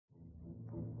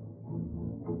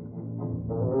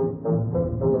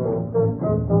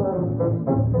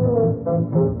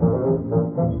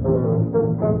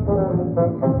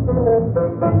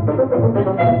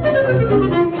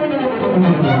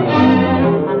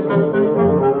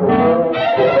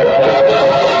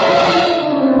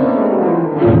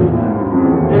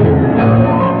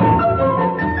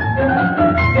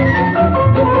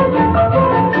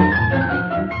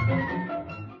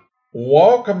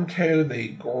to the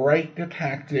Great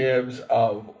Detectives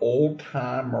of Old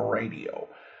Time Radio.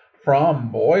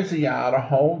 From Boise,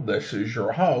 Idaho, this is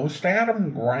your host,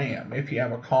 Adam Graham. If you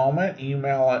have a comment,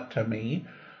 email it to me,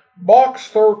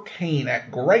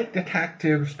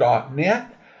 box13@greatdetectives.net.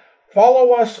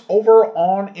 Follow us over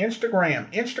on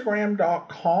Instagram,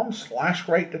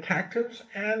 instagram.com/greatdetectives,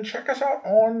 and check us out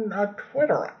on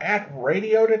Twitter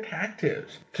 @Radio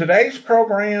Detectives. Today's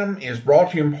program is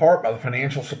brought to you in part by the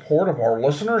financial support of our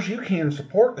listeners. You can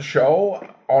support the show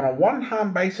on a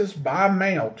one-time basis by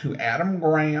mail to Adam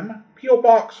Graham, P.O.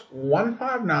 Box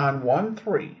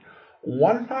 15913,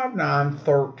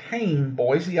 15913,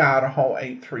 Boise, Idaho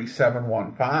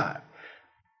 83715.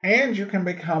 And you can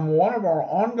become one of our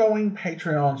ongoing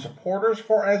Patreon supporters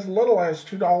for as little as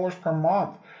 $2 per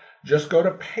month. Just go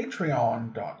to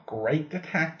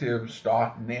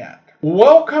patreon.greatdetectives.net.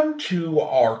 Welcome to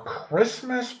our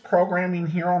Christmas programming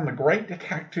here on the Great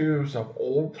Detectives of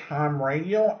Old Time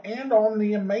Radio and on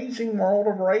the Amazing World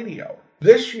of Radio.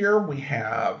 This year we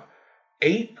have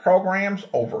 8 programs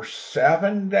over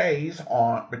 7 days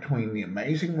between the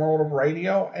Amazing World of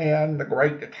Radio and the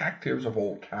Great Detectives of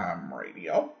Old Time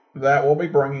Radio that we'll be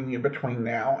bringing you between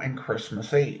now and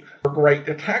Christmas Eve. For Great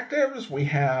Detectives, we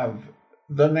have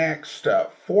the next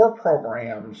 4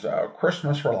 programs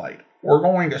Christmas related. We're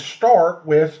going to start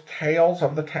with Tales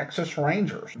of the Texas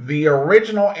Rangers. The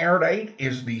original air date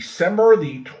is December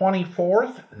the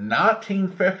 24th,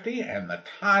 1950, and the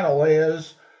title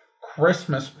is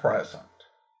Christmas Present.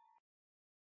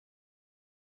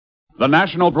 The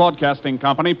National Broadcasting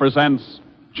Company presents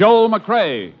Joel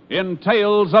McCrea in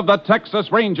Tales of the Texas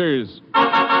Rangers.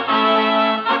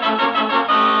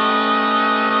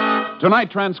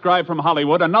 Tonight, transcribed from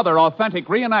Hollywood, another authentic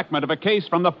reenactment of a case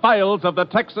from the files of the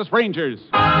Texas Rangers.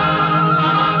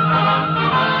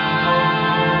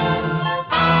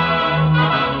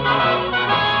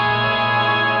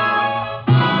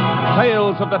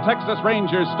 Tales of the Texas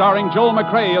Rangers, starring Joel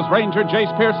McCrea as Ranger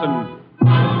Jace Pearson.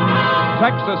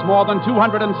 Texas, more than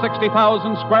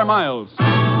 260,000 square miles,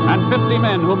 and 50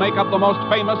 men who make up the most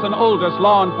famous and oldest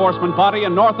law enforcement body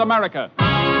in North America.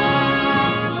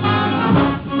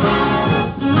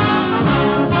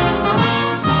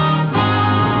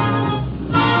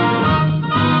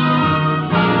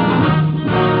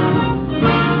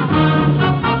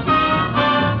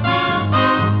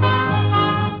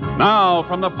 Now,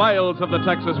 from the files of the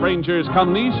Texas Rangers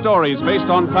come these stories based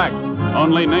on fact.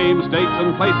 Only names, dates,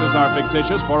 and places are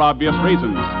fictitious for obvious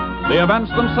reasons. The events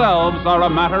themselves are a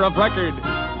matter of record.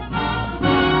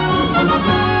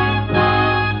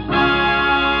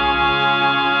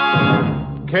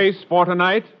 Case for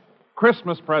tonight,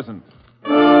 Christmas Present.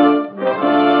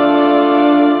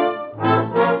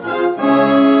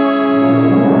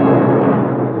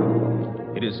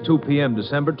 It is 2 p.m.,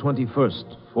 December 21st,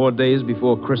 4 days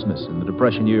before Christmas in the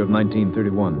Depression year of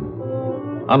 1931.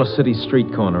 On a city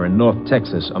street corner in North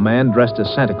Texas, a man dressed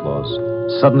as Santa Claus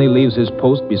suddenly leaves his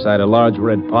post beside a large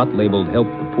red pot labeled Help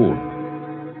the Poor.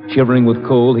 Shivering with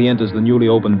cold, he enters the newly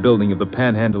opened building of the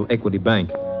Panhandle Equity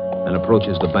Bank and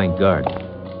approaches the bank guard.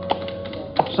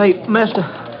 Say, mister,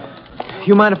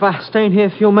 you mind if I stay in here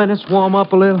a few minutes, warm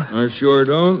up a little? I sure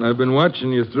don't. I've been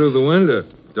watching you through the window.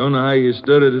 Don't know how you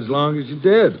stood it as long as you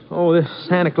did. Oh, this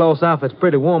Santa Claus outfit's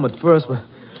pretty warm at first, but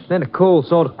then the cold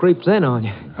sort of creeps in on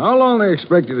you. How long they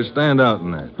expect you to stand out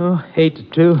in that? Oh, 8 to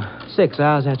 2. 6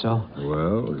 hours, that's all.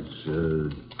 Well, it's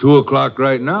 2 o'clock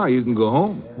right now. You can go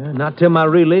home. Not till my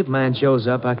relief man shows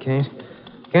up, I can't.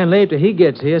 Can't leave till he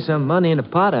gets here. Some money in the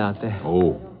pot out there.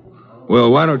 Oh. Well,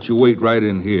 why don't you wait right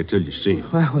in here till you see him?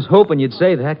 Well, I was hoping you'd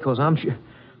say that, because I'm sure...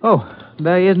 Oh,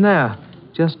 there he is now.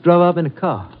 Just drove up in a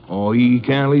car. Oh, you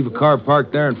can't leave a car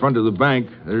parked there in front of the bank.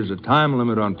 There's a time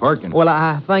limit on parking. Well,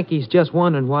 I think he's just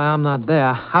wondering why I'm not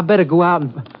there. I better go out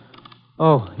and...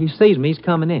 Oh, he sees me. He's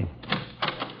coming in.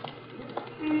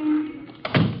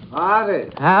 Howdy.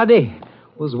 Howdy.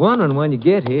 Was wondering when you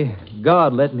get here.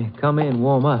 God let me come in and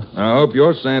warm up. I hope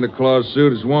your Santa Claus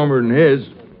suit is warmer than his.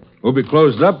 We'll be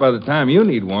closed up by the time you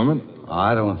need warming.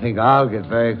 I don't think I'll get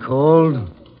very cold.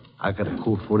 I got a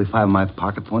Colt 45 in my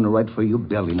pocket pointed right for your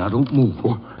belly. Now, don't move.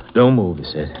 Don't move, he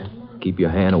said. Keep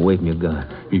your hand away from your gun.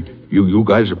 You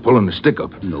guys are pulling the stick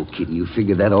up. No kidding. You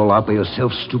figured that all out by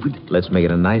yourself, stupid? Let's make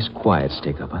it a nice, quiet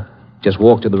stick-up, huh? Just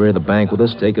walk to the rear of the bank with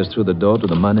us, take us through the door to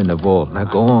the money in the vault. Now,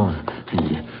 go on.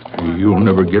 You'll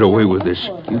never get away with this.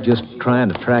 You just trying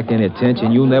to attract any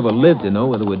attention. You'll never live to know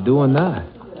whether we're doing or not.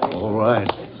 All right.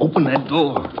 Open that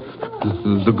door.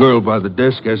 The girl by the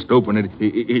desk has to open it.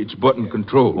 It's button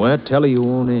control. Well, tell her you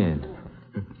won't in.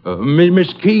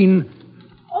 Miss Keene.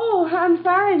 Oh, I'm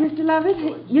sorry, Mr. Lovett.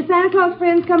 Your Santa Claus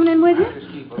friend's coming in with you?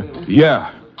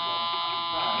 Yeah.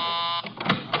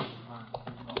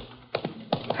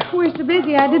 so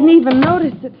busy I didn't even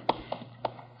notice it.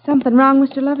 Something wrong,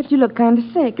 Mr. Lovett? You look kind of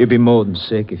sick. You'd be more than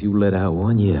sick if you let out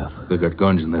one yell. They got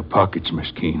guns in their pockets,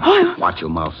 Miss Keene. Watch your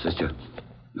mouth, sister.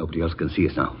 Nobody else can see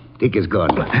us now. Take his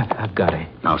gun. I've got it.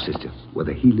 Now, sister,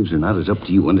 whether he lives or not is up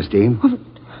to you, understand?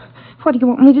 What do you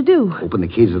want me to do? Open the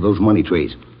case of those money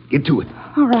trays. Get to it.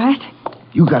 All right.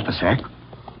 You got the sack.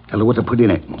 Tell her what to put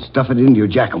in it and stuff it into your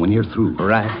jacket when you're through. All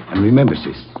right. And remember,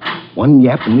 sis, one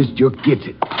yap and this jerk gets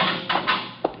it.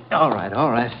 All right.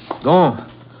 Go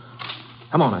on.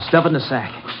 Come on, now, stuff it in the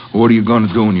sack. What are you going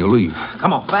to do when you leave?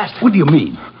 Come on, faster. What do you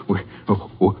mean?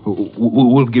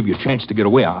 We'll give you a chance to get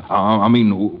away. I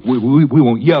mean, we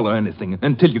won't yell or anything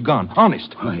until you're gone.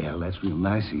 Honest. Oh, yeah, that's real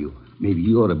nice of you. Maybe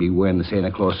you ought to be wearing the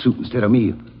Santa Claus suit instead of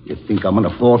me. You think I'm going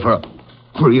to fall for a...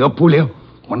 Hurry up, will you?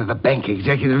 One of the bank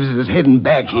executives is heading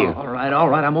back here. All right.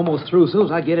 I'm almost through. As soon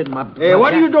as I get it in my... Hey,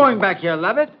 what are you doing back here,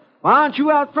 Lovett? Why aren't you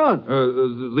out front?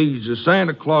 These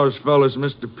Santa Claus fellas,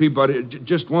 Mr. Peabody,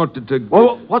 just wanted to...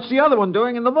 Well, what's the other one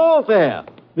doing in the vault there?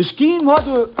 Miss Keene, what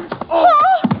do...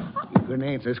 You're going to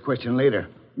answer this question later.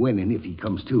 When and if he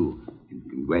comes to. And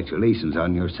congratulations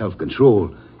on your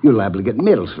self-control. You're liable to get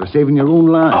medals for saving your own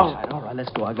lives. All right. Let's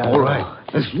go. I got it. All right.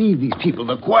 Let's leave these people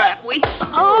the quiet way.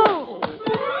 Oh!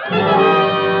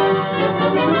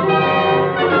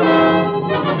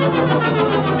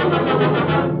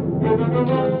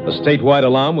 A statewide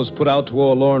alarm was put out to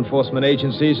all law enforcement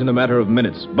agencies in a matter of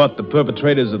minutes, but the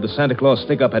perpetrators of the Santa Claus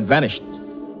stick-up had vanished.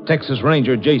 Texas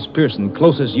Ranger Jace Pearson,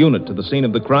 closest unit to the scene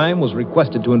of the crime, was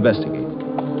requested to investigate.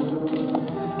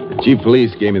 The chief of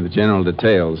police gave me the general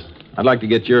details. I'd like to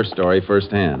get your story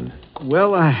firsthand.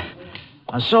 Well, I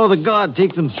saw the guard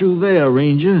take them through there,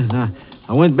 Ranger. And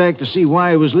I went back to see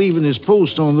why he was leaving his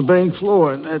post on the bank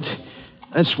floor, and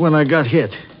that's when I got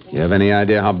hit. You have any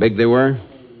idea how big they were?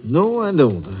 No, I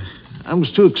don't. I was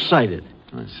too excited.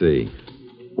 I see.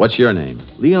 What's your name?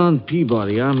 Leon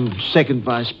Peabody. I'm second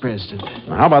vice president.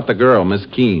 Now, how about the girl, Miss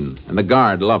Keene, and the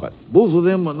guard, Lovett? Both of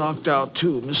them were knocked out,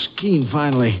 too. Miss Keene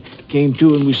finally came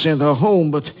to, and we sent her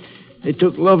home, but they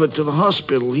took Lovett to the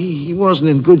hospital. He wasn't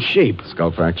in good shape.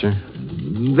 Skull fracture?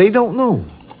 They don't know.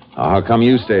 How come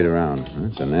you stayed around?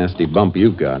 That's a nasty bump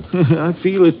you've got. I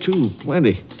feel it, too.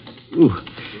 Plenty. Ooh.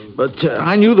 But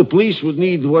I knew the police would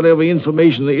need whatever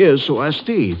information there is, so I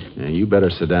stayed. Yeah, you better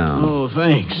sit down. Oh,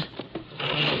 thanks.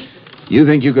 You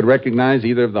think you could recognize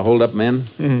either of the hold-up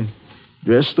men?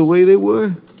 Dressed the way they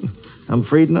were? I'm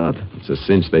afraid not. It's a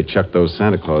cinch they chucked those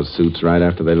Santa Claus suits right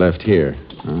after they left here.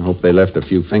 I hope they left a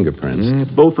few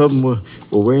fingerprints. Both of them were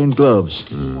wearing gloves.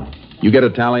 You get a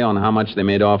tally on how much they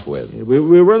made off with?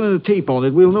 We're running a tape on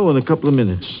it. We'll know in a couple of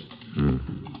minutes.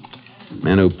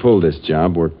 Men who pulled this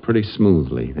job worked pretty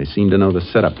smoothly. They seem to know the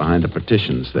setup behind the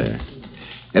partitions there.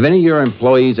 Have any of your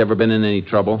employees ever been in any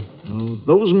trouble?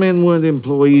 Those men weren't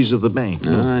employees of the bank.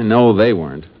 No. I know they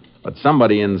weren't. But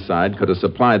somebody inside could have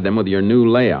supplied them with your new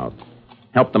layout.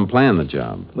 Helped them plan the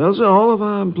job. Well, sir, all of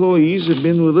our employees have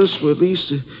been with us for at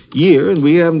least a year, and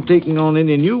we haven't taken on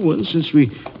any new ones since we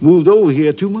moved over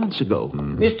here 2 months ago.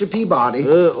 Mr. Peabody.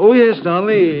 Oh, yes,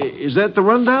 Donnelly. Is that the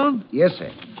rundown? Yes, sir.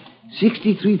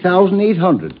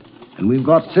 63,800. And we've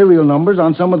got serial numbers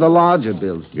on some of the larger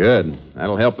bills. Good.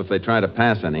 That'll help if they try to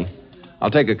pass any. I'll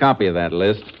take a copy of that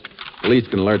list. Police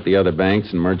can alert the other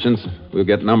banks and merchants. We'll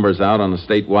get numbers out on the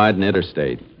statewide and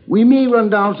interstate. We may run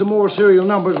down some more serial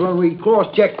numbers when we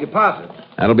cross-check deposits.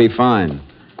 That'll be fine.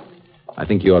 I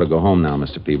think you ought to go home now,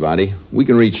 Mr. Peabody. We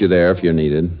can reach you there if you're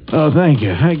needed. Oh, thank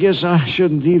you. I guess I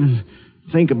shouldn't even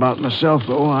think about myself,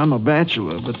 though. I'm a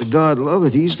bachelor, but the God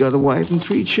Lovett, he's got a wife and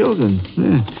 3 children.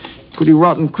 Pretty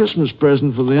rotten Christmas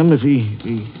present for them if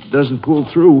he doesn't pull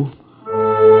through.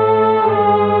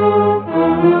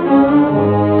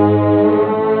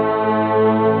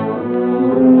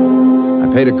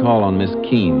 I paid a call on Miss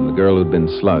Keene, the girl who'd been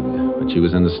slugged, but she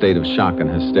was in a state of shock and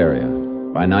hysteria.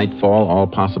 By nightfall, all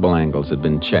possible angles had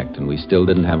been checked, and we still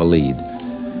didn't have a lead.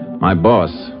 My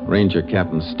boss, Ranger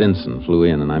Captain Stinson, flew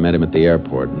in, and I met him at the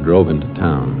airport and drove him to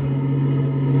town.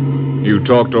 You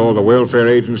talked to all the welfare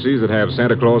agencies that have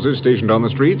Santa Clauses stationed on the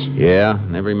streets? Yeah,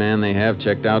 and every man they have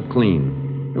checked out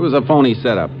clean. It was a phony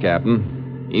setup,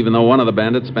 Captain, even though one of the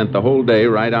bandits spent the whole day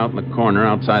right out in the corner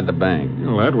outside the bank.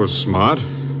 Well, that was smart.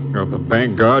 Got the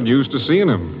bank guard used to seeing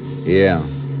him. Yeah.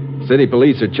 City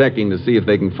police are checking to see if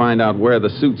they can find out where the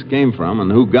suits came from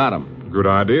and who got them. Good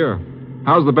idea.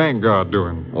 How's the bank guard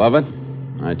doing? Lovett?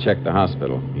 I checked the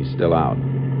hospital. He's still out.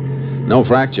 No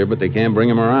fracture, but they can't bring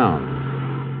him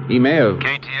around. He may have...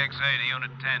 KTXA to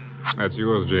Unit 10. That's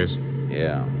yours, Jason.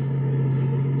 Yeah.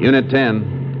 Unit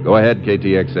 10. Go ahead,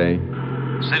 KTXA.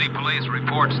 City police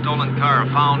report stolen car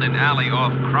found in alley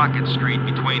off Crockett Street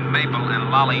between Maple and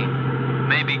Lolly.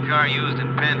 may be car used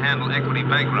in Panhandle Equity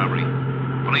Bank robbery.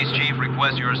 Police chief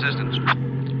requests your assistance.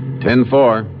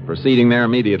 10-4. Proceeding there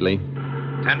immediately.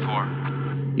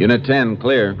 10-4. Unit 10,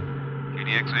 clear.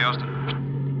 KDXA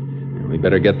Austin. We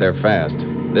better get there fast.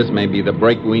 This may be the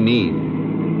break we need.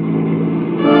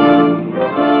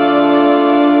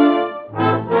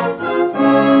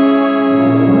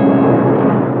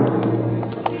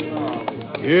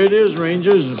 Here it is,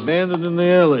 Rangers, abandoned in the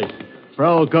alley.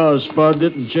 Prowl cars spotted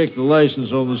it and checked the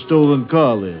license on the stolen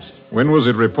car list. When was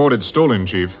it reported stolen,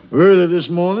 Chief? Early this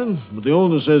morning, but the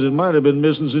owner says it might have been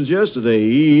missing since yesterday.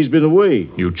 He's been away.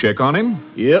 You check on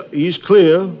him? Yep, he's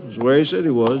clear. That's where he said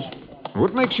he was.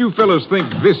 What makes you fellas think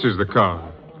this is the car?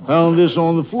 Found this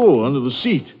on the floor, under the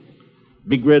seat.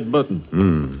 Big red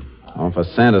button. Off a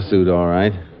Santa suit, all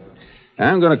right.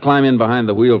 I'm going to climb in behind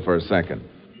the wheel for a second.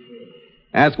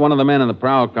 Ask one of the men in the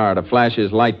prowl car to flash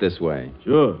his light this way.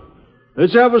 Sure.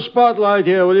 Let's have a spotlight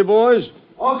here, will you, boys?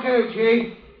 Okay,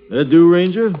 Chief. That do,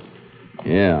 Ranger?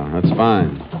 Yeah, that's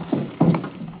fine.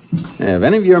 Hey, have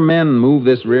any of your men moved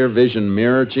this rear vision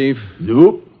mirror, Chief?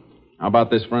 Nope. How about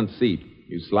this front seat?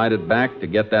 You slide it back to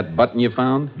get that button you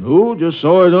found? No, just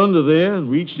saw it under there and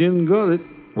reached in and got it.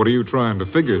 What are you trying to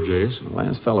figure, Jace? The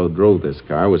last fellow who drove this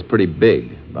car was pretty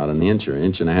big, about an inch or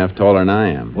inch and a half taller than I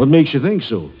am. What makes you think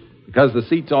so? Because the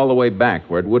seat's all the way back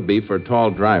where it would be for a tall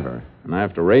driver. And I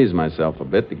have to raise myself a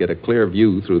bit to get a clear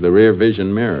view through the rear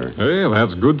vision mirror. Hey,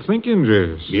 that's good thinking,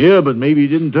 Jace. Yeah, but maybe he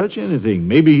didn't touch anything.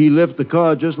 Maybe he left the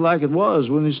car just like it was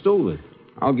when he stole it.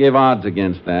 I'll give odds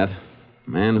against that. A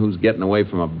man who's getting away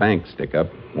from a bank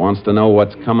stick-up wants to know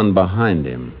what's coming behind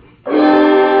him.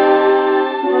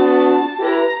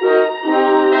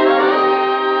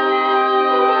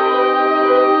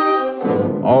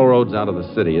 All roads out of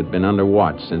the city had been under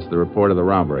watch since the report of the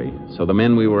robbery, so the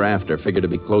men we were after figured to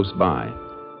be close by.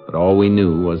 But all we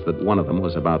knew was that one of them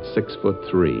was about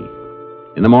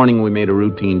 6'3". In the morning, we made a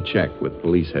routine check with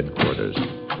police headquarters.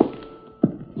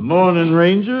 Morning,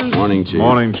 Rangers. Morning, Chief.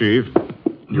 Morning, Chief.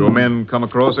 Your men come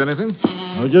across anything?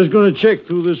 I was just going to check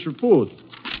through this report.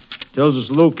 Tells us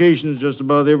the location of just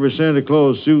about every Santa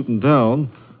Claus suit in town.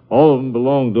 All of them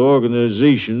belong to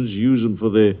organizations, use them for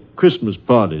their Christmas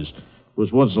parties.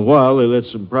 Was once in a while, they let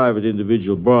some private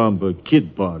individual borrow them for a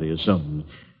kid party or something,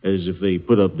 as if they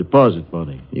put up deposit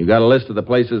money. You got a list of the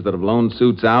places that have loaned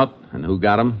suits out and who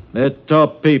got them? That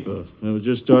top paper. I was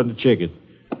just starting to check it.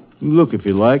 Look if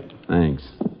you like. Thanks.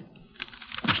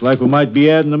 Looks like we might be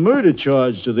adding a murder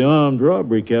charge to the armed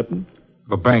robbery, Captain.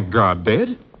 The bank guard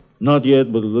dead? Not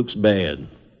yet, but it looks bad.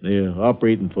 They're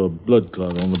operating for a blood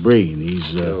clot on the brain. He's,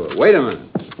 Wait a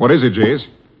minute. What is it, Jace?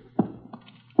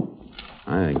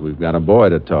 I think we've got a boy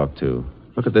to talk to.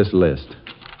 Look at this list.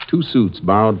 2 suits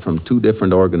borrowed from 2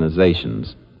 different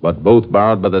organizations, but both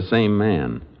borrowed by the same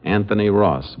man, Anthony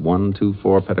Ross,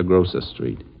 124 Petagrosa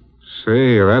Street.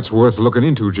 Say, that's worth looking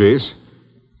into, Jace.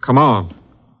 Come on.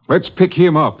 Let's pick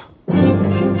him up.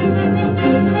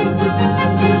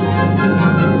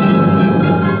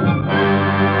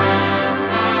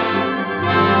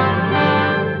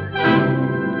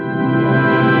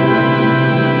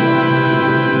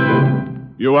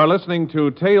 You are listening to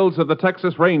Tales of the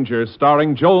Texas Rangers,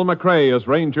 starring Joel McCrea as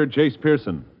Ranger Jace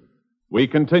Pearson. We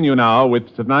continue now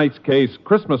with tonight's case,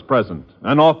 Christmas Present,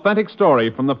 an authentic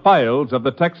story from the files of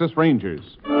the Texas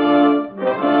Rangers. The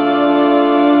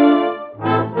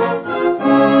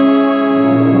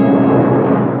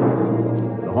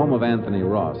home of Anthony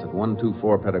Ross at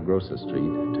 124 Petagrosa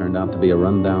Street turned out to be a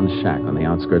rundown shack on the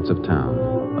outskirts of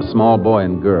town. A small boy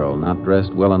and girl, not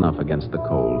dressed well enough against the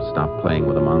cold, stopped playing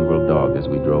with a mongrel dog as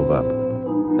we drove up.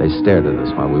 They stared at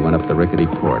us while we went up the rickety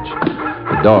porch,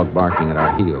 the dog barking at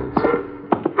our heels.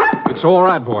 It's all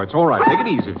right, boy. It's all right. Take it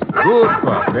easy. Good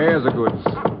pup. There's a good...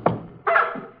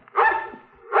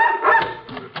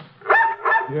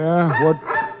 Yeah, what?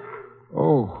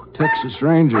 Oh, Texas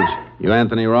Rangers. You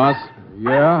Anthony Ross?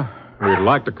 Yeah? We'd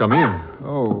like to come in.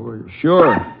 Oh,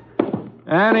 sure.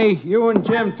 Annie, you and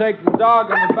Jim take the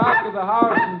dog in the back of the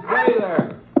house and play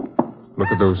there. Look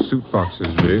at those suit boxes,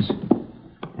 Jace.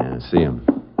 Yeah, see him.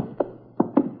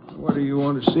 What do you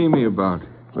want to see me about?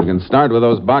 We can start with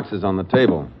those boxes on the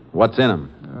table. What's in them?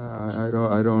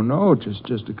 I don't know.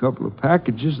 Just a couple of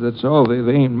packages. That's all. They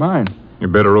ain't mine. You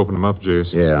better open them up,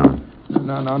 Jace. Yeah.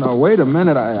 No. Wait a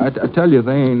minute. I tell you,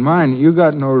 they ain't mine. You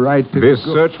got no right to... This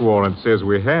search warrant says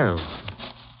we have.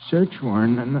 Search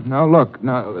warrant? Now, look.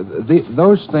 Now,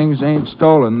 those things ain't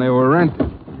stolen. They were rented.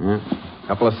 Yeah.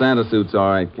 Couple of Santa suits, all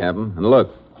right, Captain. And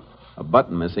look, a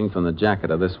button missing from the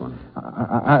jacket of this one.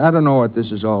 I don't know what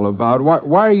this is all about.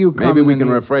 Why are you coming... Maybe we can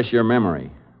refresh your memory.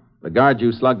 The guard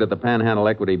you slugged at the Panhandle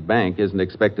Equity Bank isn't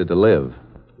expected to live.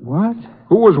 What?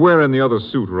 Who was wearing the other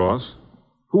suit, Ross?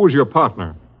 Who was your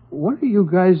partner? What are you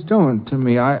guys doing to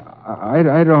me?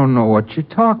 I don't know what you're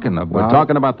talking about. We're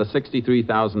talking about the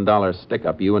 $63,000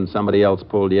 stick-up you and somebody else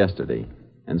pulled yesterday.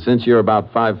 And since you're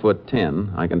about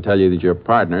 5'10", I can tell you that your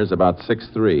partner's about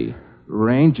 6'3".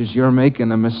 Rangers, you're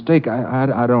making a mistake.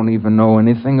 I don't even know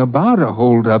anything about a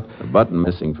holdup. The button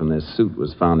missing from this suit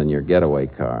was found in your getaway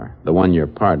car, the one your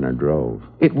partner drove.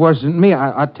 It wasn't me.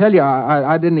 I tell you,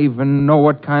 I didn't even know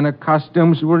what kind of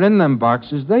costumes were in them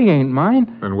boxes. They ain't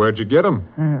mine. Then where'd you get them?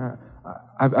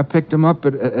 I picked them up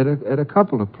at a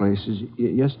couple of places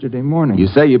yesterday morning. You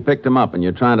say you picked them up, and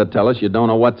you're trying to tell us you don't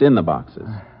know what's in the boxes.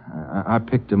 I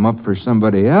picked them up for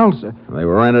somebody else. They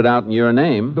were rented out in your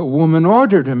name. The woman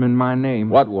ordered them in my name.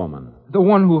 What woman? The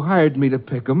one who hired me to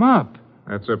pick them up.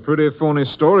 That's a pretty phony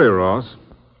story, Ross.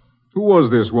 Who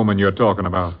was this woman you're talking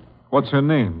about? What's her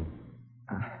name?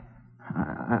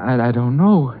 I don't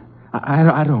know.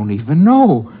 I don't even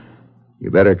know.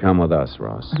 You better come with us,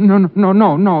 Ross.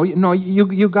 No.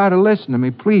 You got to listen to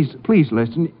me. Please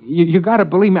listen. You got to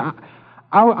believe me.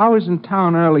 I was in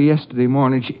town early yesterday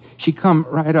morning. She come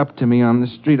right up to me on the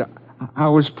street. I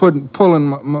was pulling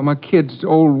my kid's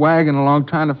old wagon along,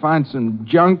 trying to find some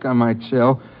junk I might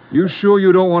sell. You sure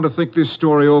you don't want to think this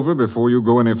story over before you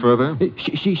go any further?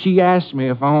 She asked me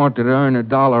if I wanted to earn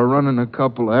 $1 running a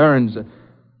couple of errands.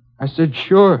 I said,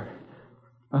 sure.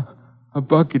 A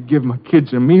buck could give my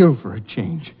kids a meal for a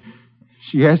change.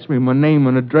 She asked me my name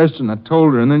and address, and I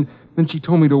told her, and then she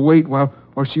told me to wait while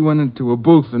she went into a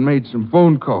booth and made some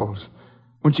phone calls.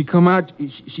 When she come out,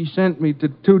 she sent me to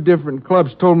 2 different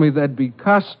clubs, told me there'd be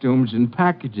costumes and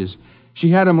packages. She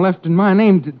had them left in my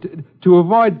name to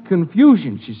avoid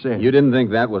confusion, she said. You didn't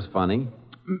think that was funny?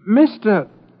 Mister,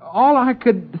 all I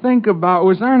could think about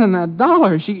was earning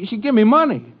 $1. She gave me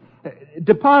money,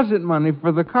 deposit money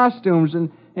for the costumes,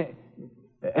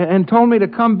 and told me to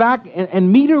come back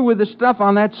and meet her with the stuff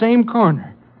on that same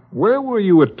corner. Where were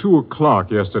you at 2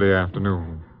 o'clock yesterday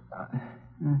afternoon?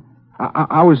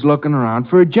 I was looking around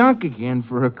for a junk again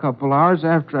for a couple hours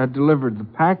after I delivered the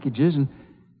packages, and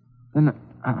then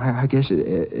I guess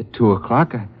at 2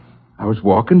 o'clock I was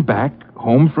walking back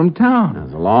home from town.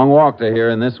 It's a long walk to here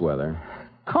in this weather.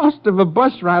 Cost of a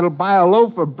bus ride will buy a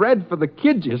loaf of bread for the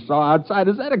kids you saw outside.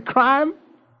 Is that a crime?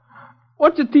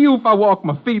 What's it to you if I walk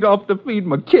my feet off to feed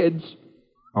my kids?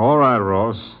 All right,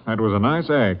 Ross. That was a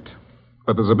nice act.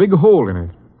 But there's a big hole in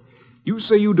it. You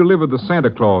say you delivered the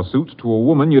Santa Claus suits to a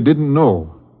woman you didn't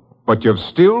know. But you've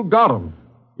still got them.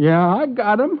 Yeah, I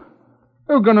got them.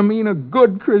 They're going to mean a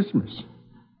good Christmas.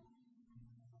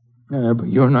 Yeah, but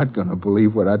you're not going to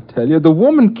believe what I tell you. The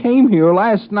woman came here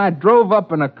last night, drove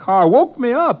up in a car, woke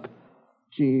me up.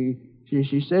 She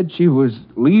said she was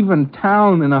leaving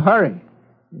town in a hurry.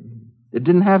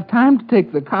 Didn't have time to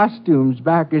take the costumes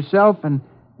back herself, and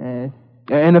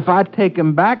if I'd take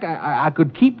them back, I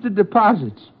could keep the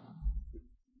deposits.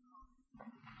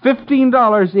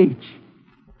 $15 each.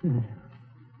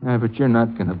 But you're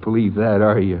not going to believe that,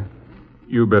 are you?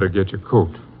 You better get your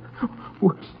coat.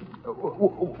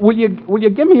 Will you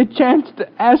give me a chance to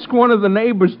ask one of the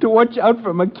neighbors to watch out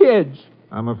for my kids?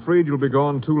 I'm afraid you'll be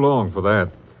gone too long for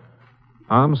that.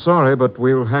 I'm sorry, but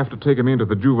we'll have to take him into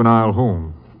the juvenile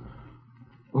home.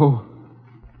 Oh.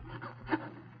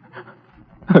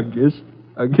 I guess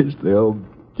they'll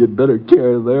get better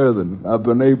care there than I've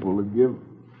been able to give.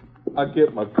 I'll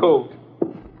get my coat.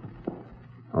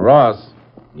 Ross,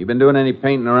 you been doing any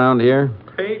painting around here?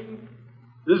 Painting?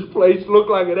 This place looked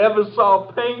like it ever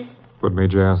saw paint. What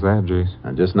made you ask that, Jace?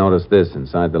 I just noticed this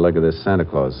inside the leg of this Santa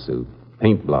Claus suit.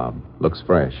 Paint blob. Looks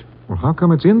fresh. Well, how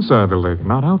come it's inside the leg,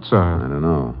 not outside? I don't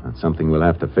know. That's something we'll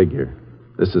have to figure.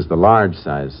 This is the large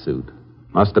size suit.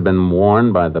 Must have been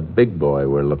worn by the big boy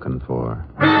we're looking for.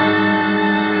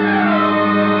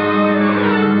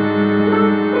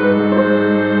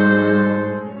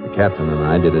 The captain and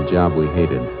I did a job we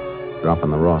hated,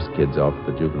 dropping the Ross kids off at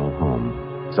the juvenile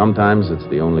home. Sometimes it's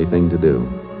the only thing to do.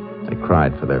 They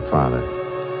cried for their father.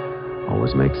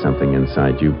 Always make something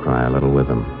inside you cry a little with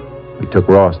them. We took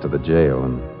Ross to the jail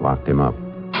and locked him up.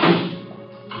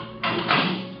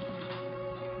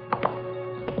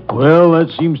 Well, that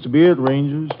seems to be it,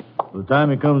 Rangers. By the time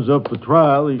he comes up for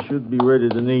trial, he should be ready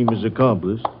to name his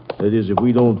accomplice. That is, if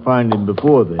we don't find him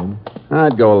before then.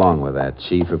 I'd go along with that,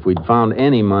 Chief, if we'd found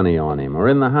any money on him or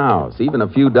in the house, even a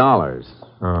few dollars.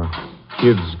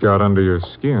 Kids got under your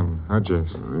skin, huh, Jess?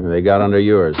 They got under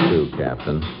yours, too,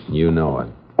 Captain. You know it.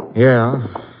 Yeah.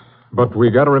 But we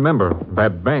got to remember,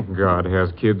 that bank guard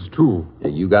has kids, too.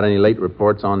 You got any late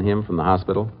reports on him from the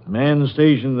hospital? Man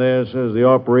stationed there says the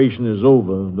operation is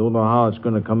over. Don't know how it's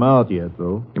going to come out yet,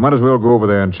 though. You might as well go over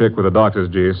there and check with the doctors,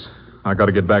 Jace. I got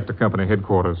to get back to company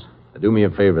headquarters. Do me a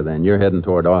favor, then. You're heading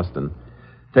toward Austin.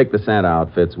 Take the Santa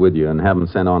outfits with you and have them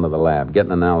sent on to the lab. Get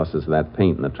an analysis of that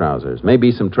paint in the trousers.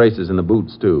 Maybe some traces in the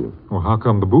boots, too. Well, how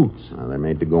come the boots? Well, they're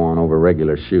made to go on over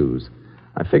regular shoes.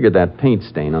 I figured that paint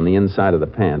stain on the inside of the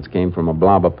pants came from a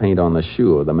blob of paint on the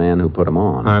shoe of the man who put them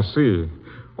on. I see.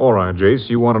 All right, Jace,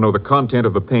 you want to know the content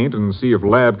of the paint and see if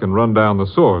lab can run down the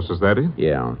source, is that it?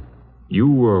 Yeah.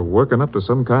 You working up to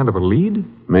some kind of a lead?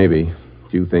 Maybe. A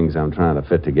few things I'm trying to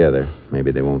fit together.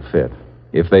 Maybe they won't fit.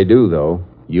 If they do, though,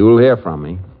 you'll hear from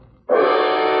me.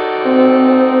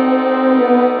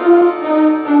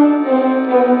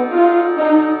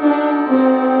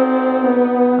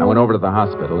 I went over to the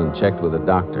hospital and checked with the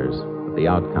doctors, but the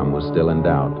outcome was still in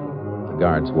doubt. The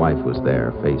guard's wife was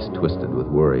there, face twisted with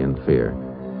worry and fear.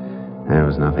 There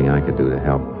was nothing I could do to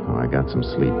help, so I got some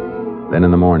sleep. Then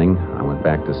in the morning, I went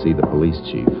back to see the police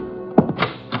chief.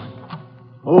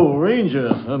 Oh, Ranger,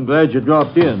 I'm glad you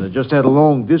dropped in. I just had a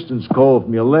long-distance call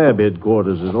from your lab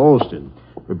headquarters at Austin.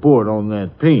 Report on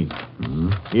that paint.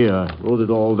 Mm-hmm. Here, I wrote it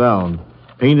all down.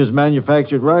 Paint is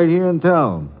manufactured right here in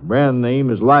town. Brand name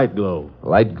is Light Glow.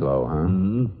 Light Glow, huh?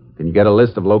 Mm-hmm. Can you get a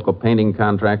list of local painting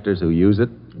contractors who use it?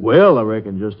 Well, I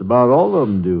reckon just about all of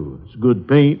them do. It's good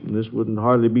paint, and this wouldn't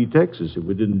hardly be Texas if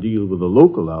we didn't deal with a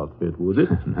local outfit, would it?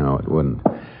 No, it wouldn't.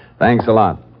 Thanks a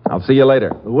lot. I'll see you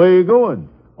later. Where are you going?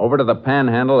 Over to the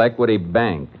Panhandle Equity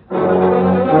Bank.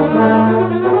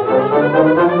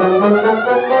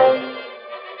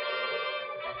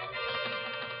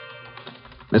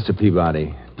 Mr.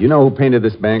 Peabody, do you know who painted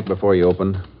this bank before you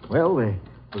opened? Well, there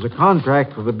was a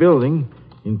contract for the building,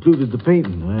 included the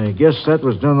painting. I guess that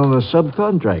was done on a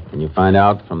subcontract. Can you find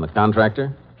out from the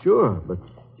contractor? Sure, but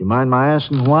do you mind my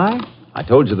asking why? I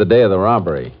told you the day of the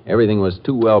robbery. Everything was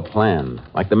too well planned.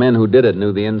 Like the men who did it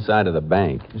knew the inside of the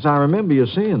bank. Yes, I remember you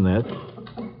saying that.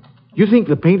 You think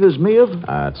the painters may have?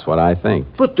 That's what I think.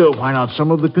 But why not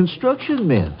some of the construction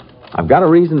men? I've got a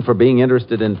reason for being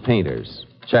interested in painters.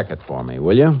 Check it for me,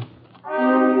 will you?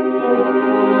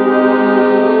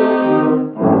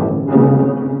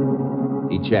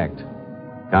 He checked.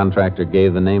 Contractor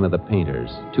gave the name of the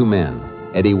painters. 2 men,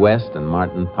 Eddie West and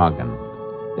Martin Poggin.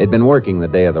 They'd been working the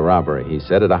day of the robbery, he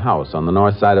said, at a house on the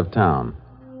north side of town.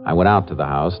 I went out to the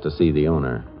house to see the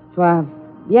owner. Why,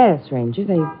 yes, Ranger.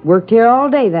 They worked here all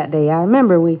day that day. I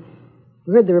remember we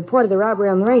heard the report of the robbery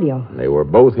on the radio. They were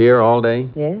both here all day?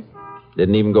 Yes.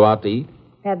 Didn't even go out to eat?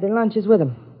 Had their lunches with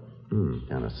them.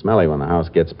 Kind of smelly when the house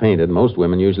gets painted. Most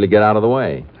women usually get out of the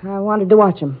way. I wanted to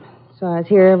watch them, so I was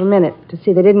here every minute to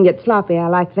see they didn't get sloppy. I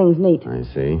like things neat. I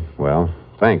see. Well,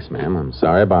 thanks, ma'am. I'm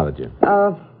sorry I bothered you.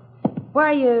 Why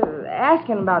are you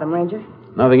asking about them, Ranger?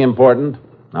 Nothing important.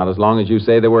 Not as long as you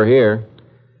say they were here.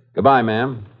 Goodbye,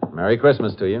 ma'am. Merry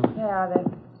Christmas to you. Yeah,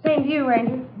 the same to you,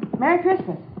 Ranger. Merry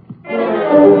Christmas.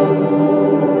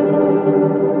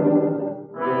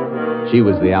 She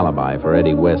was the alibi for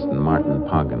Eddie West and Martin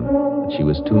Poggin. But she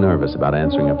was too nervous about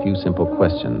answering a few simple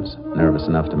questions. Nervous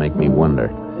enough to make me wonder.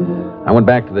 I went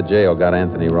back to the jail, got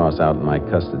Anthony Ross out in my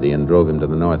custody, and drove him to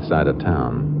the north side of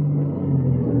town.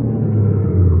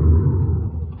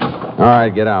 All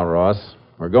right, get out, Ross.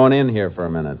 We're going in here for a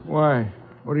minute. Why?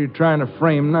 What are you trying to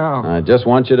frame now? I just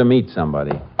want you to meet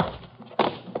somebody.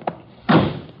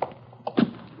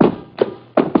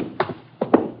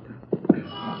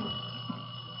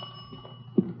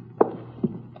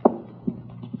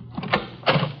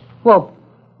 Well,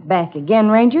 back again,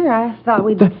 Ranger. I thought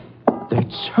we'd...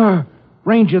 That's her.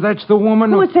 Ranger, that's the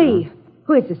woman... Who is he?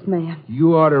 Who is this man?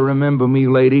 You ought to remember me,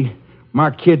 lady. My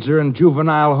kids are in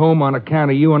juvenile home on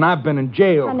account of you, and I've been in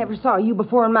jail. I never saw you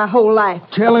before in my whole life.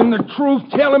 Tell him the truth.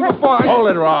 Tell him before I... Hold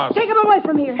it, Ross. Take him away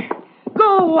from here.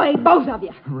 Go away, both of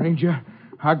you. Ranger,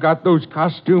 I got those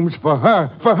costumes for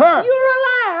her. For her! You're a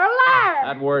liar, a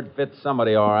liar! That word fits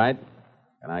somebody all right.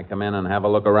 Can I come in and have a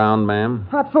look around, ma'am?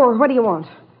 What for? What do you want?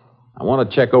 I want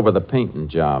to check over the painting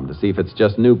job to see if it's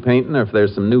just new painting or if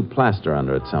there's some new plaster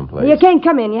under it someplace. You can't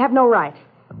come in. You have no right.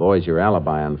 The boys you're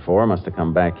alibying for must have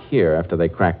come back here after they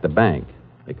cracked the bank.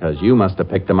 Because you must have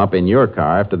picked them up in your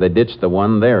car after they ditched the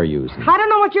one they're using. I don't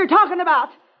know what you're talking about.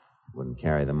 Wouldn't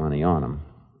carry the money on them.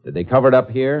 Did they cover it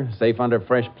up here, safe under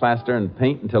fresh plaster and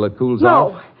paint until it cools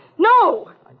off?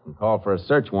 No. I can call for a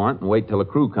search warrant and wait till a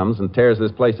crew comes and tears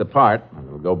this place apart.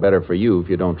 It'll go better for you if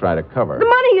you don't try to cover it. The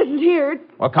money isn't here.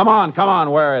 Well, come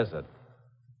on. Where is it?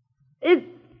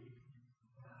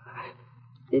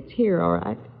 It's here, all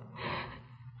right.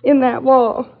 In that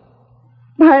wall.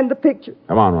 Behind the picture.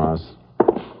 Come on, Ross.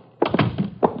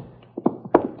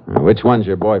 Which one's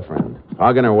your boyfriend?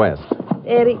 Hogan or West?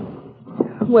 Eddie.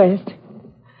 West.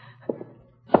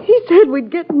 He said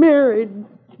we'd get married.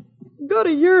 Go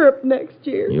to Europe next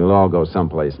year. You'll all go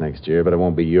someplace next year, but it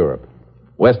won't be Europe.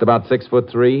 West about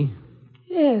 6'3"?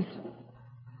 Yes.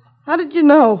 How did you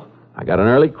know? I got an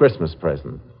early Christmas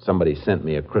present. Somebody sent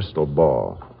me a crystal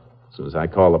ball. As soon as I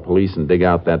call the police and dig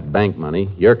out that bank money,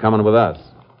 you're coming with us.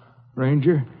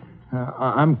 Ranger,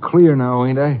 I'm clear now,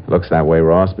 ain't I? Looks that way,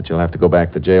 Ross, but you'll have to go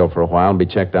back to jail for a while and be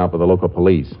checked out by the local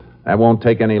police. That won't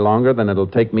take any longer than it'll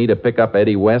take me to pick up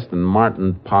Eddie West and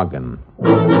Martin Poggin.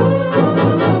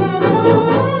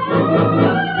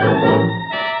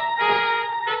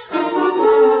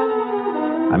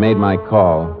 I made my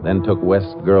call, then took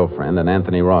West's girlfriend and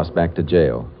Anthony Ross back to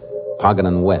jail. Poggin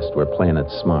and West were playing it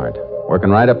smart, working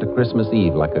right up to Christmas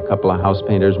Eve like a couple of house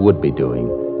painters would be doing.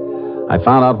 I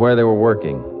found out where they were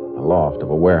working, a loft of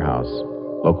a warehouse.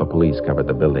 Local police covered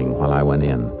the building while I went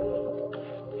in.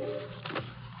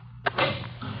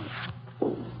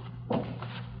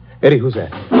 Eddie, who's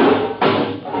that?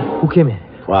 Who came in?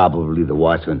 Probably the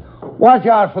watchman. Watch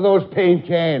out for those paint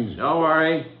cans. Don't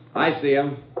worry. I see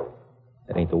him.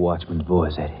 That ain't the watchman's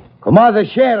voice, Eddie. Come out of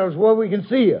the shadows where we can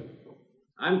see you.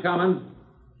 I'm coming.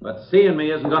 But seeing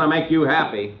me isn't going to make you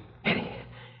happy. Eddie,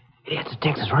 it's a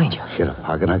Texas Ranger. Shut up,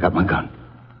 Hogan. I got my gun.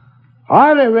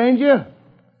 Howdy, Ranger.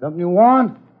 Something you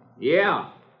want? Yeah.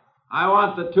 I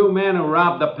want the two men who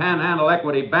robbed the Panhandle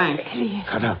Equity Bank. Eddie.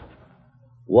 Shut up.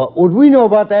 What would we know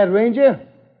about that, Ranger?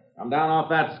 Come down off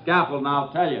that scaffold and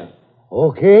I'll tell you.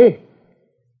 Okay.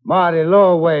 Marty,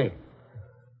 lower away.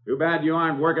 Too bad you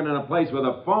aren't working in a place with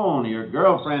a phone. Your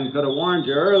girlfriend could have warned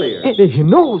you earlier. Eddie, he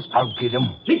knows. I'll get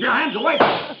him. Keep your hands away.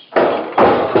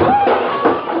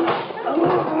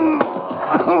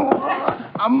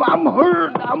 I'm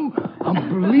hurt. I'm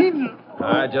bleeding.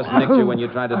 I just nicked you when you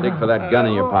tried to dig for that gun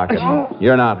in your pocket.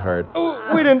 You're not hurt.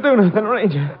 We didn't do nothing,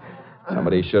 Ranger.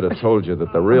 Somebody should have told you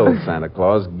that the real Santa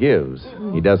Claus gives.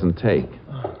 He doesn't take.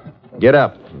 Get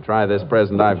up and try this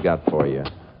present I've got for you.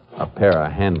 A pair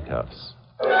of handcuffs.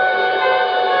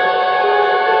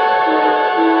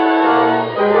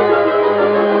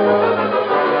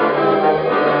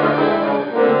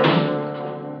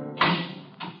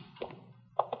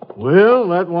 Well,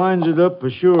 that winds it up for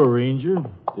sure, Ranger.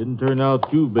 Didn't turn out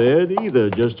too bad either.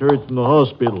 Just heard from the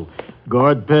hospital.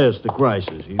 Guard passed the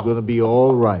crisis. He's going to be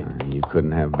all right. You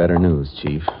couldn't have better news,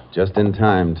 Chief. Just in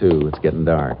time, too. It's getting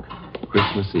dark.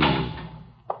 Christmas Eve.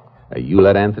 You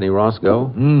let Anthony Ross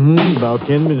go? Mm-hmm. About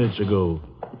 10 minutes ago.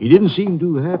 He didn't seem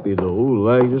too happy,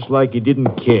 though. Just like he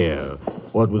didn't care.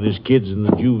 What with his kids in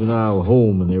the juvenile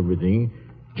home and everything.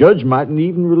 Judge mightn't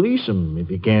even release him if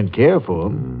he can't care for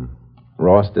him.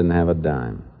 Ross didn't have a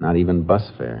dime. Not even bus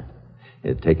fare.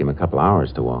 It'd take him a couple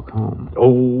hours to walk home.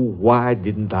 Oh, why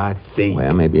didn't I think?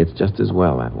 Well, maybe it's just as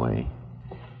well that way.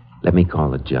 Let me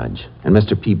call the judge. And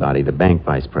Mr. Peabody, the bank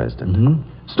vice president.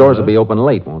 Mm-hmm. Stores will be open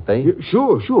late, won't they?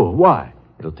 Sure. Why?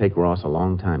 It'll take Ross a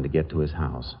long time to get to his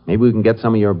house. Maybe we can get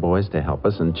some of your boys to help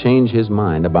us and change his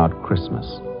mind about Christmas.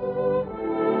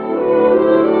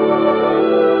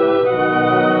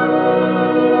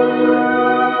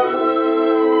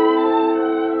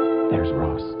 There's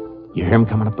Ross. You hear him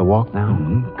coming up the walk now?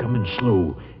 Mm-hmm. Coming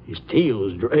slow. His tail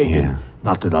is dragging. Yeah.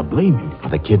 Not that I blame him. Are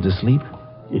the kids asleep?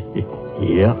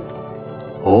 Yeah.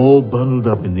 All bundled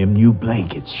up in them new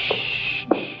blankets. Shh.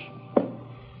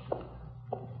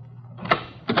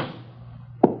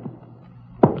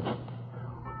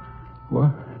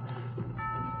 What?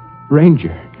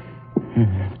 Ranger.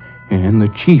 And the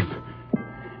chief.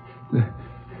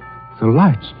 The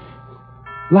lights.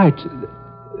 Lights.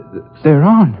 They're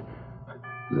on.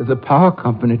 The power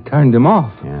company turned them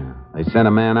off. Yeah. They sent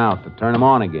a man out to turn them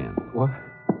on again.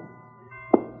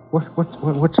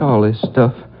 What's all this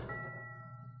stuff?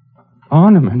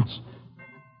 Ornaments.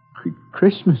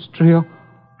 Christmas tree.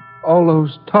 All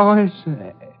those toys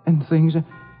and things.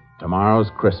 Tomorrow's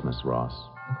Christmas, Ross.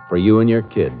 For you and your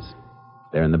kids.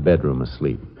 They're in the bedroom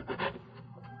asleep.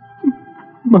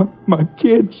 My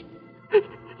kids.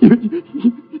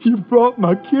 You brought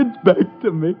my kids back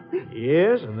to me.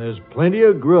 Yes, and there's plenty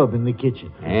of grub in the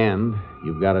kitchen. And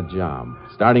you've got a job.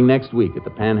 Starting next week at the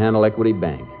Panhandle Equity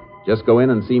Bank. Just go in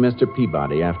and see Mr.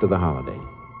 Peabody after the holiday.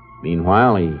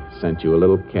 Meanwhile, he sent you a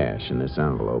little cash in this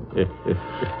envelope.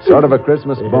 Sort of a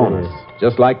Christmas bonus,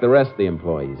 just like the rest of the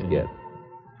employees get.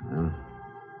 Well,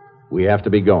 we have to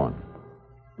be going.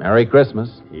 Merry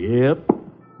Christmas. Yep.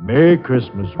 Merry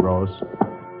Christmas, Ross.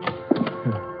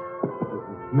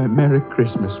 Merry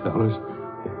Christmas, fellas.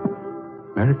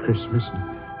 Merry Christmas.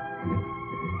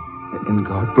 And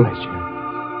God bless you.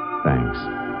 Thanks.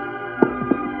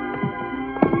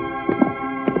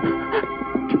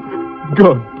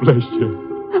 God bless you.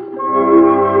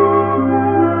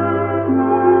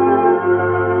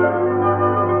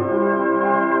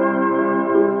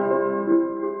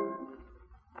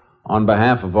 On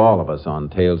behalf of all of us on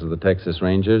Tales of the Texas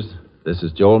Rangers, this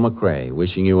is Joel McCrae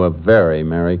wishing you a very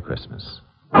Merry Christmas.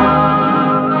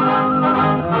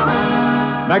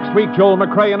 Next week, Joel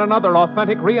McCrae in another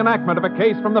authentic reenactment of a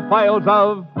case from the files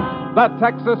of the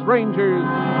Texas Rangers.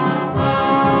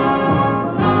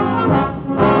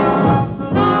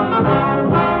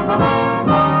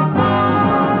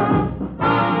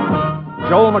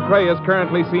 Joel McCrae is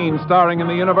currently seen starring in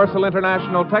the Universal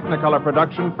International Technicolor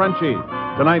production Frenchie.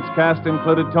 Tonight's cast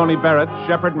included Tony Barrett,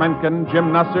 Shepard Menken,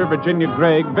 Jim Nusser, Virginia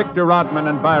Gregg, Victor Rodman,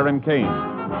 and Byron Kane.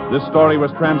 This story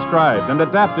was transcribed and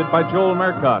adapted by Joel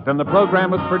Murcott, and the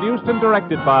program was produced and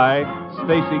directed by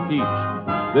Stacy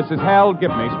Keach. This is Hal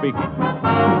Gibney speaking.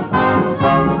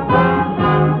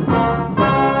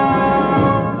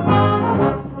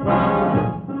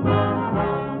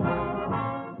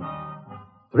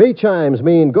 Three chimes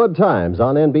mean good times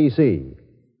on NBC.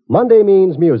 Monday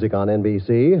means music on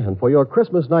NBC, and for your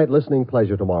Christmas night listening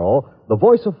pleasure tomorrow, the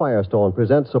Voice of Firestone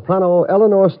presents soprano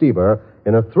Eleanor Stever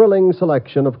in a thrilling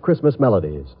selection of Christmas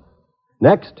melodies.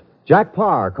 Next, Jack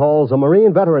Parr calls a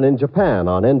Marine veteran in Japan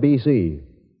on NBC.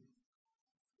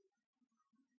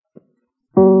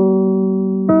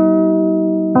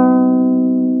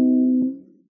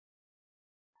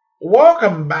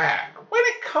 Welcome back. When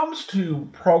it comes to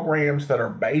programs that are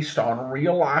based on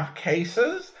real-life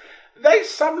cases, they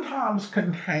sometimes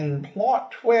contain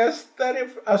plot twists that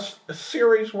if a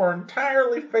series were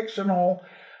entirely fictional,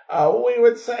 we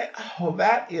would say, oh,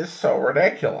 that is so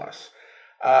ridiculous.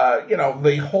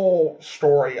 The whole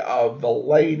story of the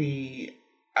lady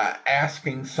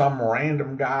asking some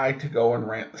random guy to go and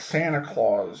rent the Santa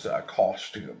Claus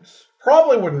costumes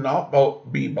probably would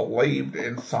not be believed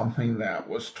in something that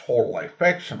was totally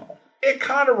fictional. It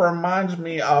kind of reminds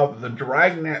me of the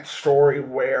Dragnet story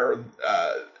where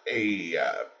a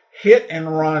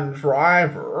hit-and-run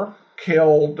driver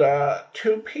killed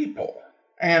two people,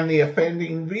 and the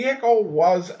offending vehicle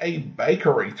was a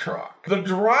bakery truck. The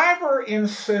driver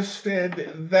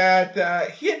insisted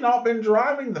that he had not been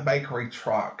driving the bakery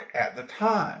truck at the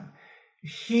time.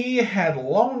 He had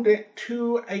loaned it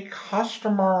to a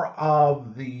customer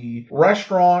of the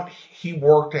restaurant he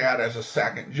worked at as a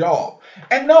second job.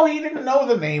 And no, he didn't know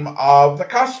the name of the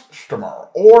customer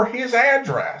or his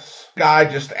address. Guy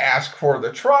just asked for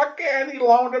the truck and he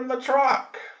loaned him the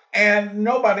truck. And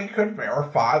nobody could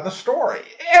verify the story.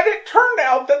 And it turned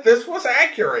out that this was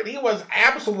accurate. He was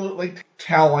absolutely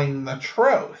telling the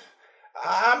truth.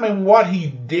 I mean, what he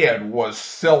did was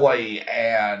silly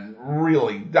and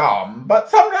really dumb,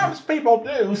 but sometimes people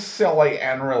do silly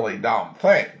and really dumb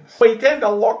things. We tend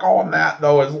to look on that,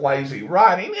 though, as lazy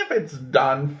writing if it's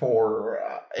done for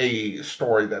a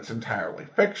story that's entirely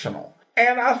fictional.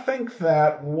 And I think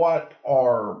that what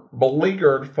our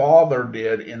beleaguered father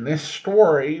did in this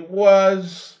story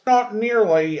was not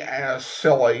nearly as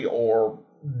silly or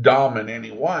dumb in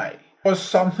any way. Was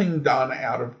something done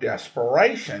out of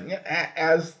desperation.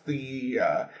 As the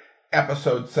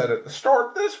episode said at the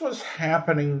start, this was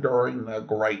happening during the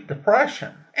Great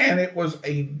Depression, and it was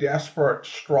a desperate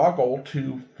struggle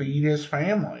to feed his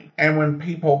family. And when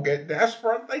people get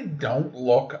desperate, they don't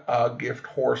look a gift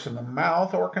horse in the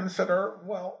mouth or consider,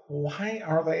 well, why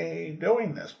are they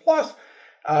doing this? Plus,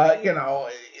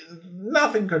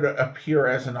 nothing could appear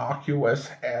as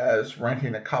innocuous as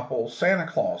renting a couple Santa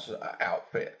Claus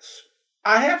outfits.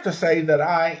 I have to say that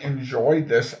I enjoyed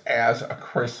this as a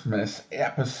Christmas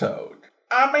episode.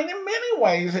 I mean, in many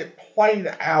ways, it played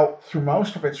out through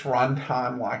most of its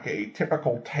runtime like a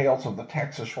typical Tales of the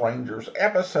Texas Rangers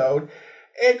episode,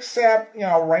 except,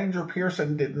 Ranger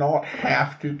Pearson did not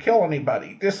have to kill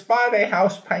anybody, despite a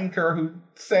house painter who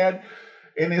said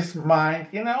in his mind,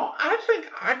 I think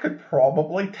I could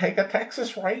probably take a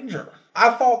Texas Ranger.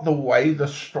 I thought the way the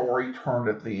story turned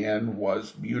at the end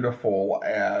was beautiful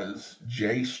as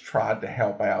Jace tried to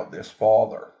help out this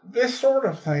father. This sort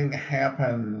of thing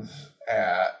happens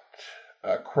at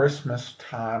Christmas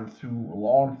time through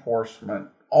law enforcement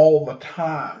all the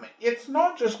time. It's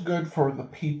not just good for the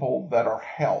people that are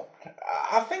helped.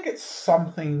 I think it's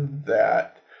something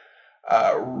that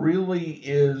really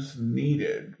is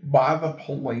needed by the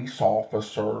police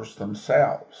officers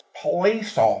themselves.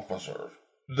 Police officers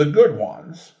the good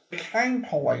ones, became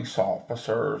police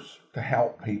officers to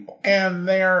help people. And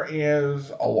there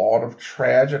is a lot of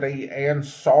tragedy and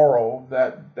sorrow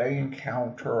that they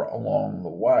encounter along the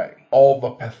way. All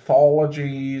the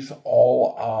pathologies,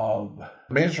 all of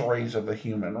miseries of the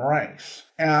human race.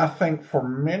 And I think for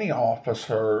many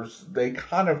officers, they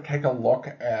kind of take a look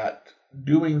at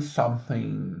doing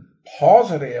something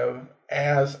positive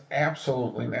as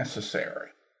absolutely necessary.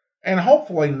 And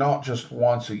hopefully not just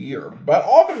once a year, but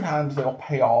oftentimes they'll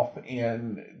pay off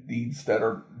in deeds that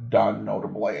are done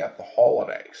notably at the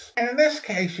holidays. And in this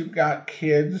case, you've got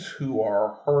kids who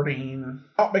are hurting,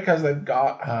 not because they've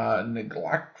got a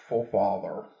neglectful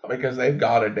father, but because they've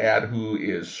got a dad who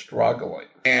is struggling.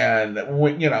 And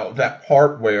when, that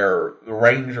part where the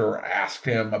ranger asked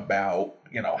him about,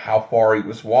 how far he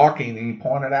was walking, and he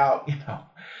pointed out,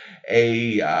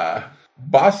 a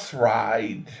bus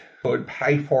ride would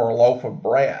pay for a loaf of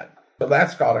bread. So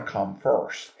that's got to come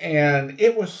first. And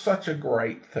it was such a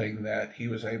great thing that he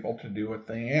was able to do at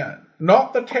the end.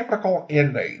 Not the typical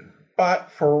ending, but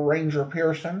for Ranger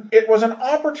Pearson, it was an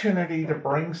opportunity to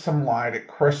bring some light at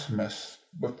Christmas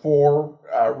before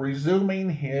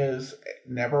resuming his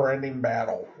never-ending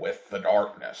battle with the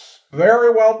darkness.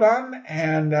 Very well done,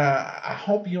 and I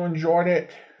hope you enjoyed it.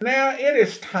 Now it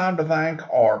is time to thank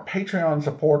our Patreon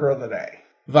supporter of the day.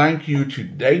 Thank you to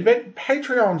David,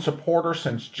 Patreon supporter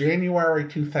since January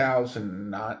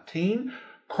 2019,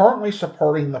 currently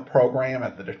supporting the program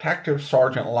at the Detective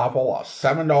Sergeant level of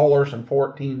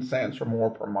 $7.14 or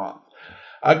more per month.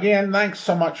 Again, thanks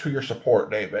so much for your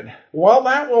support, David. Well,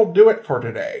 that will do it for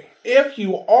today. If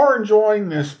you are enjoying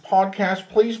this podcast,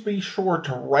 please be sure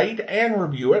to rate and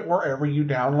review it wherever you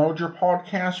download your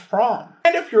podcast from.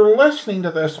 And if you're listening to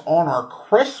this on our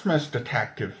Christmas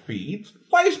detective feeds,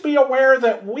 please be aware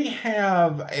that we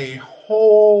have a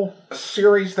whole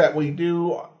series that we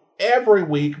do every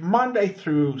week, Monday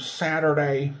through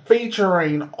Saturday,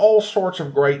 featuring all sorts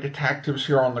of great detectives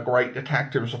here on the Great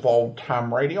Detectives of Old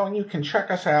Time Radio, and you can check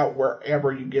us out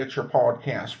wherever you get your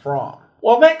podcast from.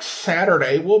 Well, next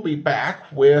Saturday, we'll be back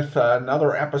with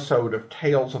another episode of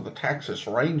Tales of the Texas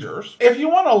Rangers. If you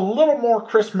want a little more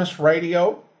Christmas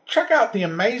radio, check out the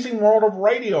Amazing World of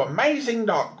Radio,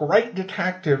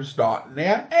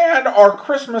 amazing.greatdetectives.net. And our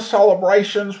Christmas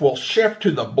celebrations will shift to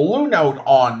the Blue Note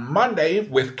on Monday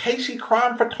with Casey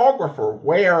Crime Photographer,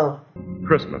 where...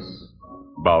 Christmas,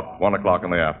 about 1 o'clock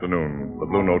in the afternoon, the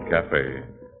Blue Note Cafe.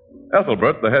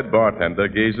 Ethelbert, the head bartender,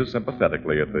 gazes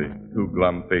sympathetically at the two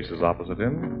glum faces opposite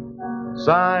him,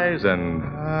 sighs and...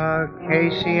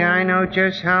 Casey, I know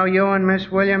just how you and Miss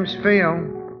Williams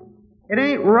feel. It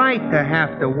ain't right to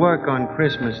have to work on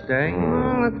Christmas Day.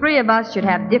 Well, the three of us should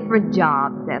have different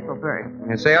jobs, Ethelbert.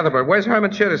 And say, Ethelbert, where's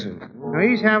Herman Chittison? Well,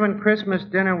 he's having Christmas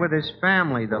dinner with his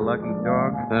family, the lucky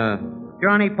dog.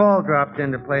 Johnny Paul dropped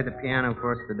in to play the piano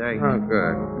for us today. Oh,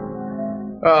 good.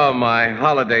 Oh, my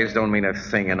holidays don't mean a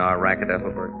thing in our racket,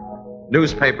 Ethelbert.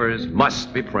 Newspapers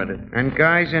must be printed. And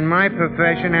guys in my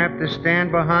profession have to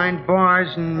stand behind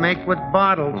bars and make with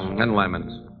bottles. And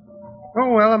lemons.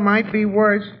 Oh, well, it might be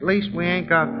worse. At least we ain't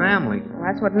got family. Well,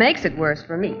 that's what makes it worse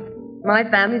for me. My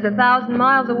family's 1,000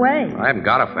 miles away. I haven't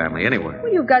got a family anywhere.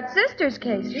 Well, you've got sisters,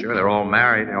 Casey. Sure, they're all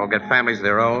married. They all got families of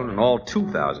their own, and all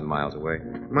 2,000 miles away.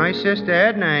 My sister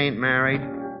Edna ain't married,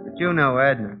 but you know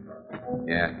Edna.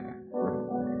 Yeah.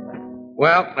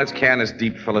 Well, let's can this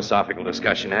deep philosophical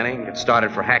discussion, Annie. Get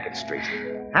started for Hackett Street.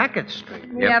 Hackett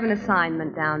Street? We have an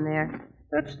assignment down there.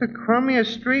 That's the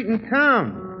crummiest street in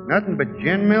town. Nothing but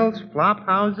gin mills, flop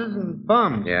houses, and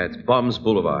bums. Yeah, it's Bums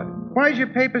Boulevard. Why's your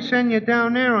paper send you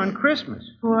down there on Christmas?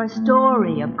 For a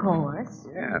story, of course.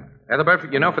 Yeah.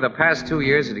 Ethelbert, you know, for the past 2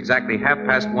 years, at exactly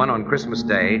 1:30 on Christmas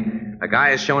Day, a guy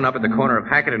has shown up at the corner of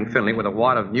Hackett and Finley with a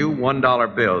wad of new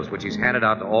 $1 bills, which he's handed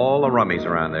out to all the rummies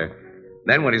around there.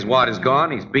 Then when his wad is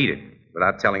gone, he's beat it,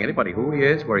 without telling anybody who he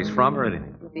is, where he's from, or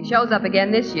anything. If he shows up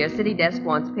again this year, City Desk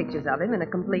wants pictures of him and a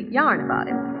complete yarn about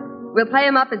him. We'll play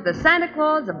him up as the Santa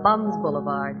Claus of Bums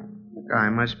Boulevard. The guy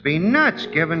must be nuts,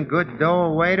 giving good dough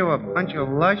away to a bunch of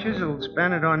lushes who'll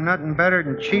spend it on nothing better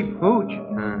than cheap hooch.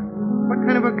 What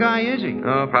kind of a guy is he?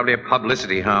 Oh, probably a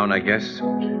publicity hound, I guess.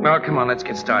 Well, come on, let's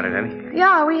get started, Annie.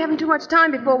 Yeah, we haven't too much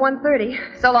time before 1:30.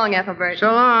 So long, Ethelbert.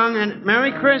 So long, and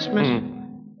Merry Christmas.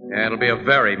 Yeah, it'll be a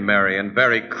very merry and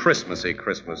very Christmassy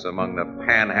Christmas among the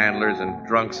panhandlers and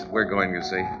drunks that we're going to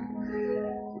see.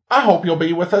 I hope you'll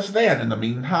be with us then. In the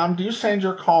meantime, do send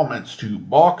your comments to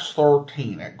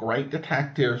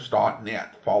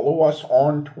box13@greatdetectives.net. Follow us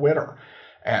on Twitter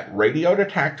at Radio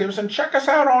Detectives and check us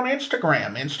out on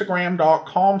Instagram,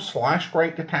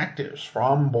 instagram.com/greatdetectives.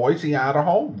 From Boise,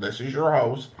 Idaho, this is your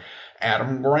host,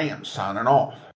 Adam Graham, signing off.